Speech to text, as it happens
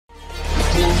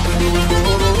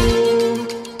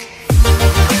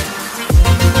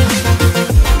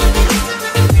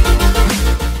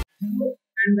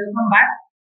back.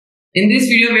 In this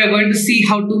video, we are going to see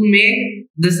how to make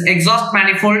this exhaust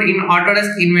manifold in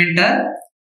Autodesk Inventor.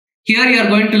 Here you are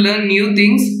going to learn new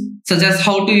things such as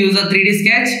how to use a 3D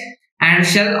sketch and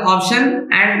shell option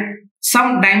and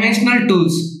some dimensional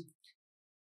tools.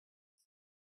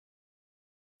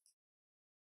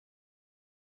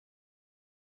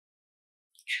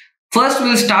 First,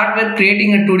 we'll start with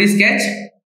creating a 2D sketch.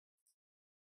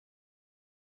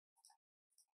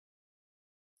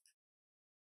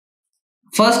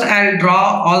 First, I'll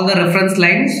draw all the reference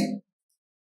lines.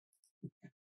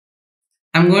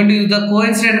 I'm going to use the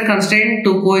coincident constraint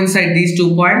to coincide these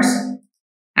 2 points.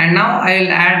 And now I will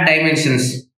add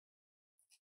dimensions.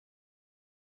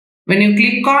 When you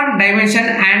click on dimension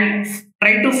and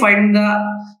try to find the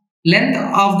length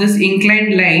of this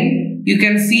inclined line, you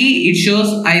can see it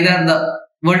shows either the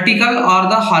vertical or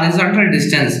the horizontal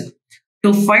distance.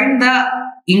 To find the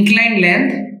inclined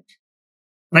length,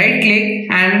 right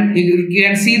click and you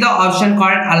can see the option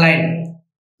called align.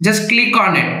 Just click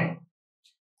on it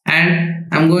and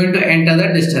I'm going to enter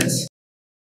the distance.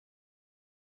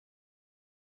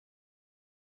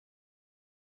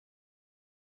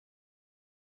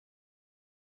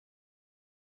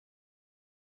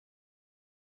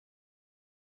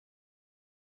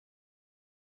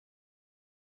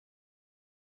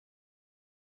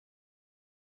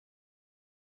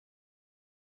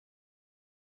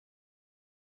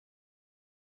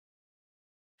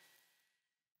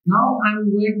 Now I'm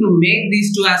going to make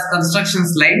these two as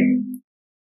constructions line.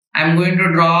 I'm going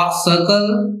to draw a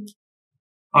circle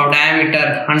of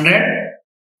diameter 100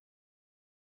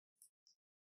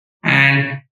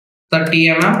 and 30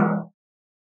 mm.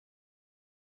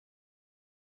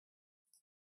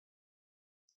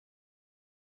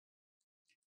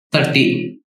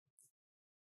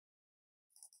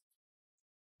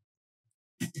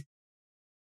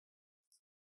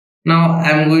 Now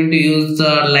I'm going to use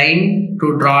the line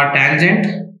to draw a tangent.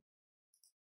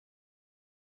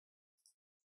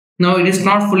 Now it is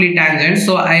not fully tangent,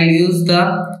 so I'll use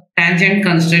the tangent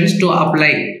constraints to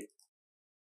apply.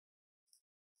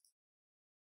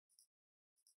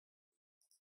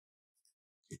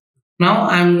 Now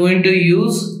I'm going to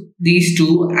use these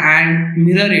two and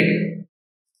mirror it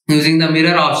using the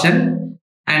mirror option,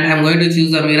 and I'm going to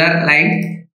choose the mirror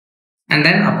line and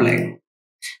then apply.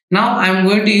 Now I'm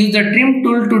going to use the trim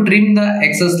tool to trim the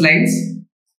excess lines.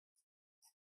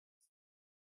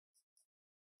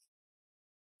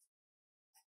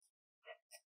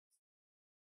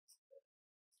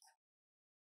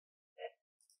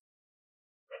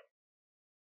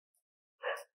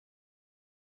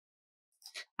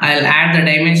 I'll add the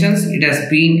dimensions. It has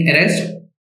been erased.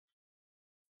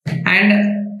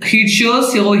 And it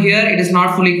shows over here it is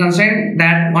not fully constrained,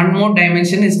 that one more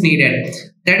dimension is needed.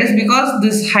 That is because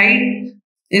this height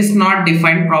is not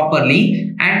defined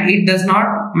properly and it does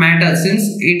not matter since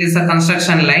it is a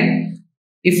construction line.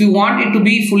 If you want it to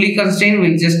be fully constrained,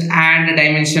 we'll just add a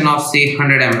dimension of say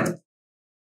 100 mm.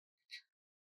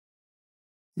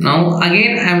 Now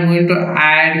again I'm going to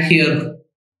add here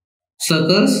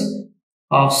circles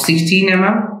of 16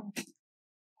 mm.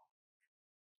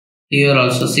 Here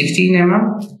also 16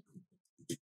 mm.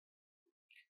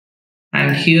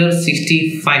 And here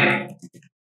 65.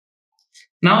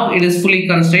 Now it is fully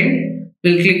constrained.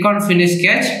 We'll click on finish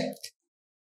sketch.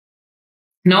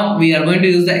 Now we are going to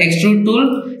use the extrude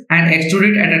tool and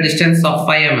extrude it at a distance of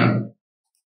 5 mm.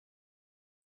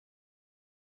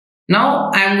 Now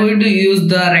I am going to use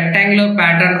the rectangular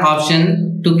pattern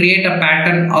option to create a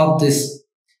pattern of this.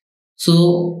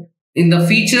 So in the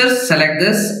features, select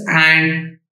this,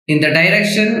 and in the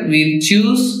direction we'll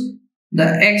choose the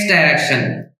X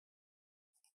direction.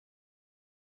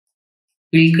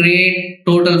 We'll create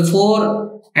total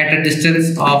 4 at a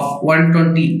distance of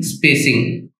 120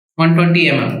 spacing,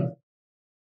 120 mm.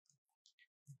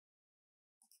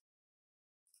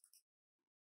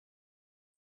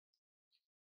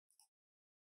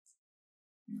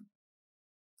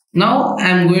 Now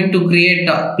I'm going to create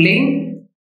a plane,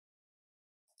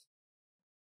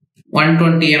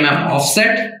 120 mm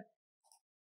offset,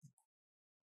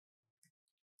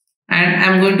 and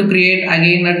I'm going to create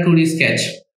again a 2D sketch.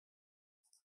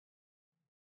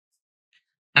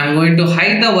 I'm going to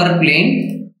hide the work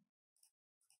plane.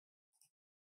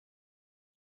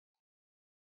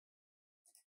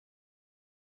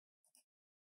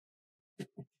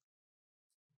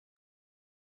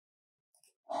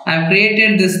 I've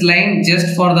created this line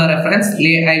just for the reference. I'll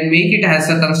make it as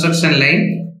a construction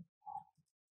line.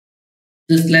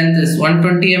 This length is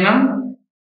 120 mm.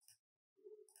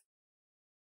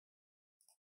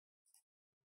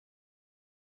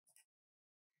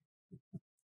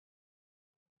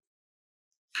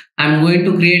 I'm going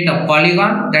to create a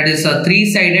polygon, that is a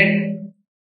three-sided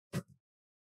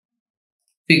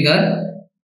figure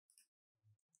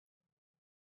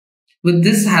with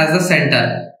this as the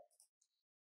center.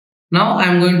 Now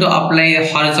I'm going to apply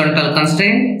a horizontal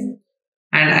constraint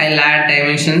and I'll add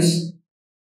dimensions.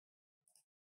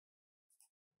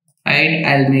 Height,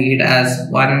 I'll make it as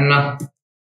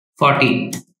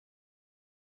 140.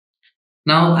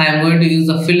 Now I'm going to use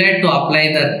the fillet to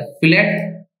apply the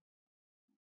fillet.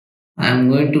 I'm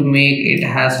going to make it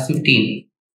as 15.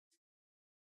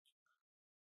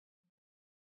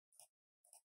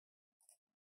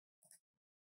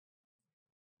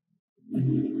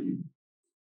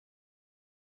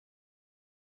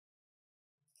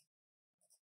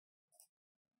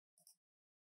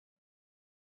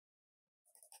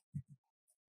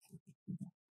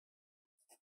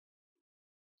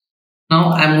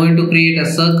 Now I'm going to create a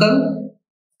circle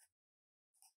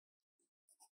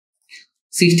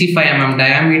 65 mm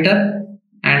diameter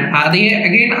and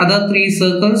again other three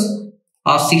circles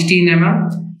of 16 mm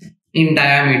in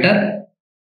diameter.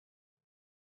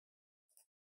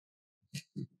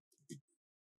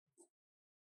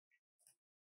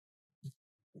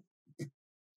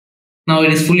 Now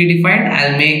it is fully defined.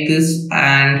 I'll make this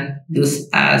and this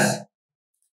as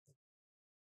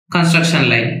construction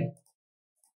line.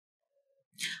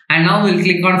 And now we'll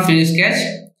click on finish sketch.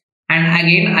 And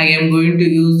again I am going to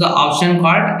use the option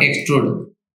called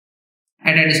extrude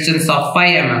at a distance of 5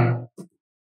 mm.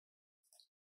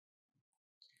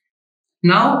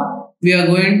 Now we are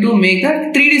going to make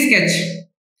a 3D sketch.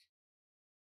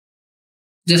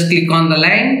 Just click on the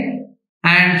line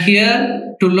and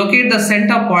here to locate the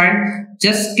center point,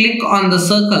 just click on the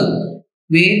circle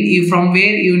from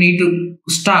where you need to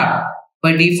start.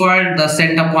 By default, the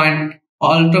center point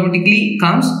automatically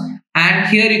comes, and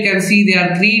here you can see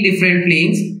there are three different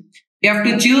planes. You have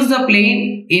to choose the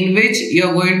plane in which you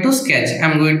are going to sketch.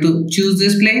 I'm going to choose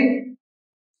this plane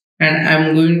and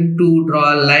I'm going to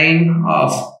draw a line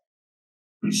of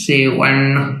say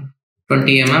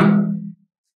 120 mm.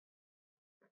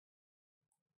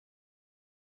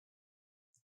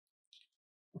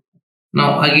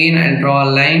 Now again I'll draw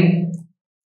a line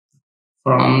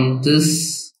from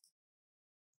this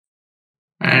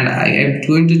and I am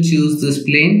going to choose this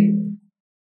plane.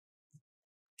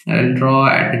 I'll draw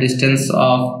at a distance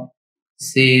of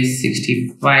say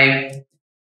 65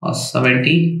 or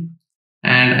 70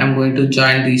 and I'm going to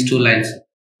join these two lines.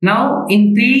 Now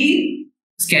in 3D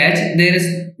sketch there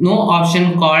is no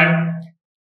option called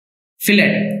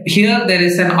fillet. Here there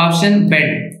is an option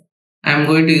bend. I'm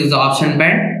going to use the option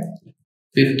bend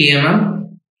 50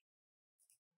 mm.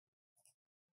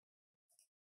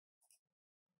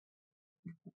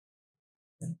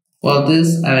 For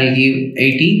this I will give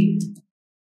 80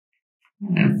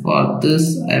 and for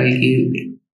this I will give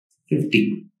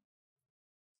 50.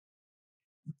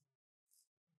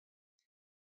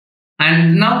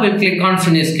 And now we'll click on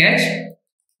finish sketch.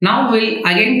 Now we'll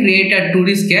again create a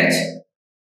 2D sketch.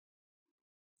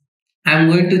 I'm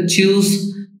going to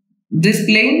choose this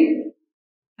plane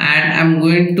and I'm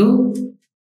going to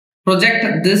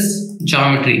project this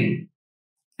geometry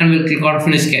and we'll click on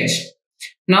finish sketch.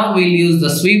 Now we'll use the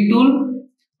sweep tool.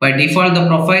 By default the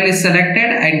profile is selected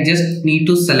and just need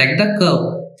to select the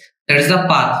curve. That is the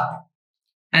path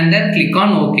and then click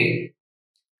on OK.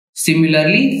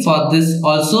 Similarly for this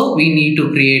also we need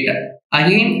to create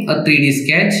again a 3D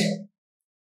sketch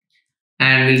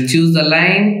and we'll choose the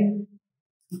line,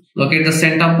 locate the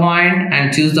center point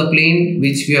and choose the plane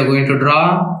which we are going to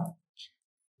draw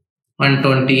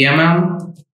 120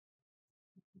 mm.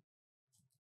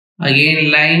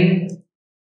 Again line,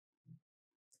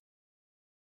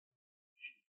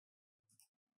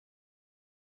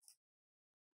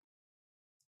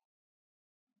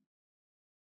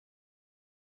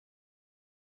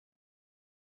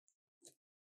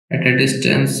 at a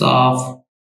distance of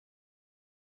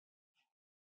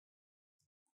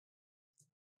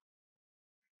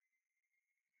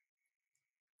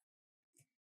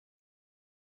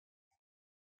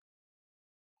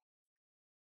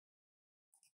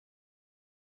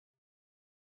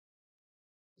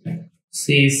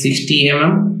say 60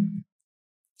 mm,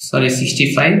 sorry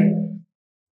 65,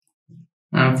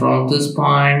 and from this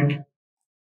point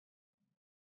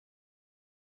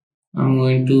I'm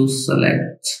going to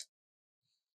select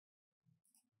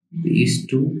these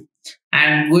two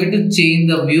and I'm going to change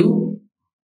the view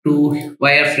to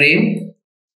wireframe.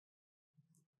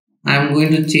 I'm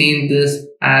going to change this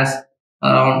as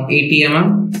around 80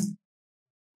 mm.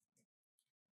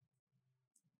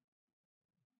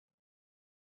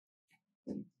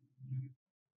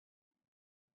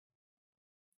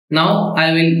 Now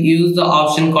I will use the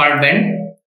option called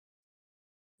bend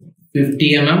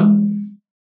 50 mm,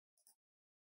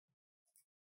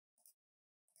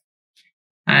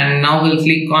 and now we'll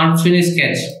click on finish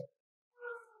sketch.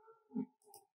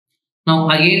 Now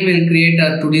again we'll create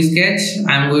a 2D sketch.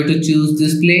 I'm going to choose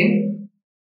this plane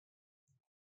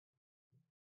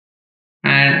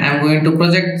and I'm going to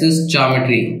project this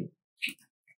geometry.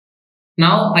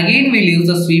 Now again we'll use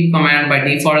the sweep command. By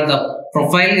default the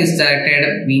profile is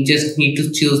selected. We just need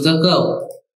to choose the curve.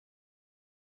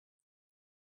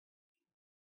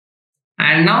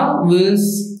 And now we'll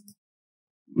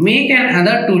make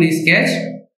another 2D sketch.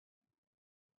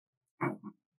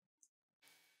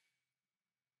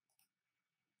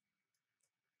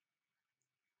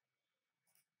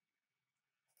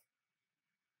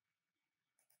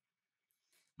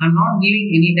 I'm not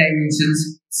giving any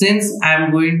dimensions since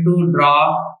I'm going to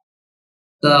draw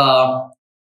the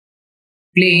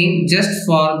plane just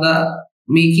for the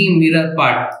making mirror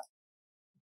part.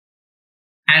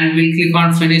 And we'll click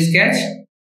on finish sketch.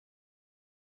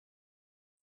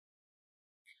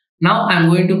 Now I'm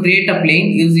going to create a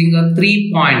plane using a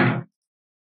 3-point.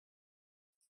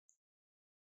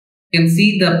 You can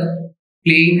see the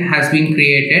plane has been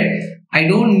created. I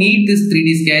don't need this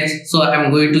 3D sketch, so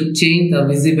I'm going to change the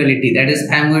visibility. That is,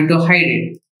 I'm going to hide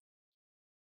it.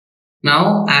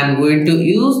 Now I'm going to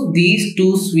use these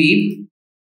two sweep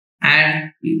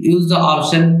and use the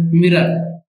option mirror.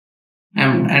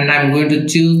 And I'm going to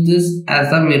choose this as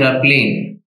the mirror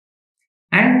plane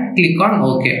and click on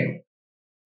OK.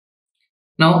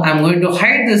 Now I'm going to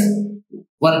hide this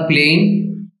work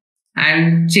plane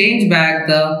and change back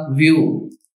the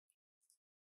view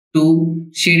to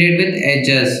shaded with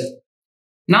edges.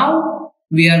 Now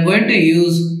we are going to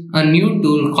use a new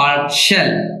tool called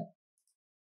shell.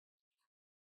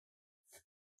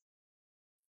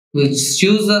 We'll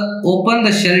open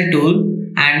the shell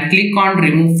tool and click on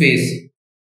remove face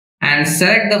and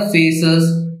select the faces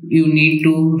you need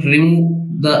to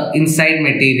remove the inside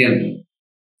material.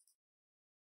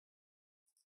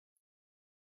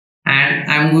 And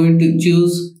I'm going to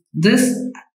choose this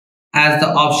as the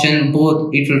option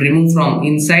both. It will remove from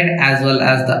inside as well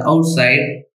as the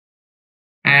outside,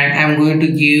 and I'm going to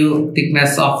give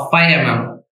thickness of 5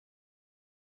 mm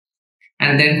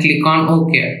and then click on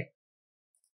OK.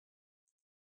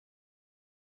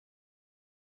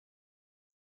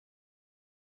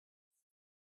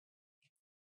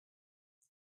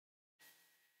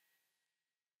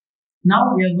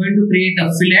 Now we are going to create a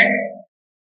fillet.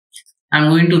 I'm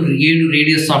going to give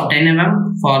radius of 10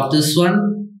 mm for this one.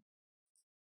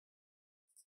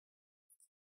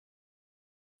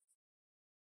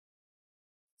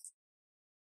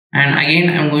 And again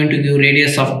I'm going to give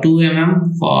radius of 2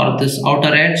 mm for this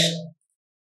outer edge.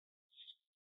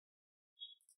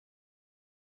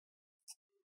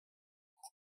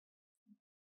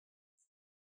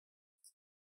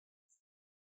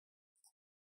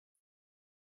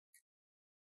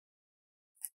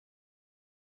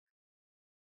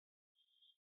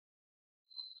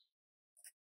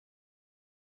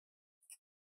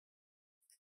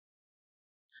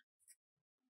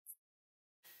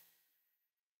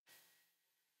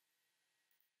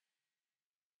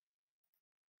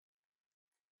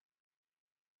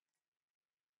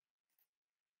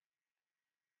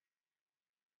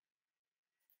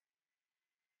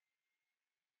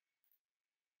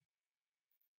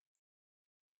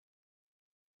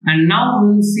 And now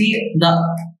we'll see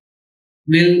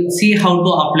how to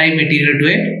apply material to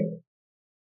it.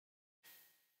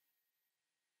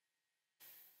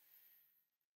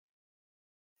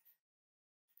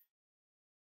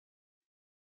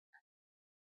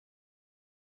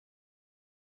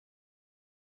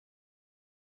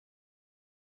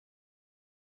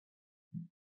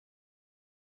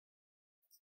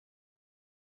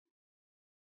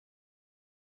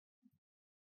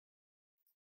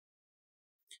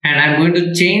 And I'm going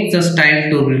to change the style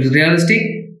to realistic.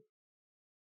 You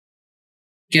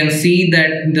can see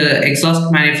that the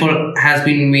exhaust manifold has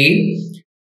been made.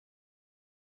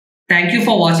 Thank you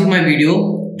for watching my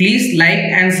video. Please like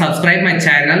and subscribe my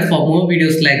channel for more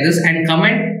videos like this and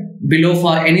comment below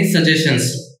for any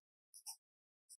suggestions.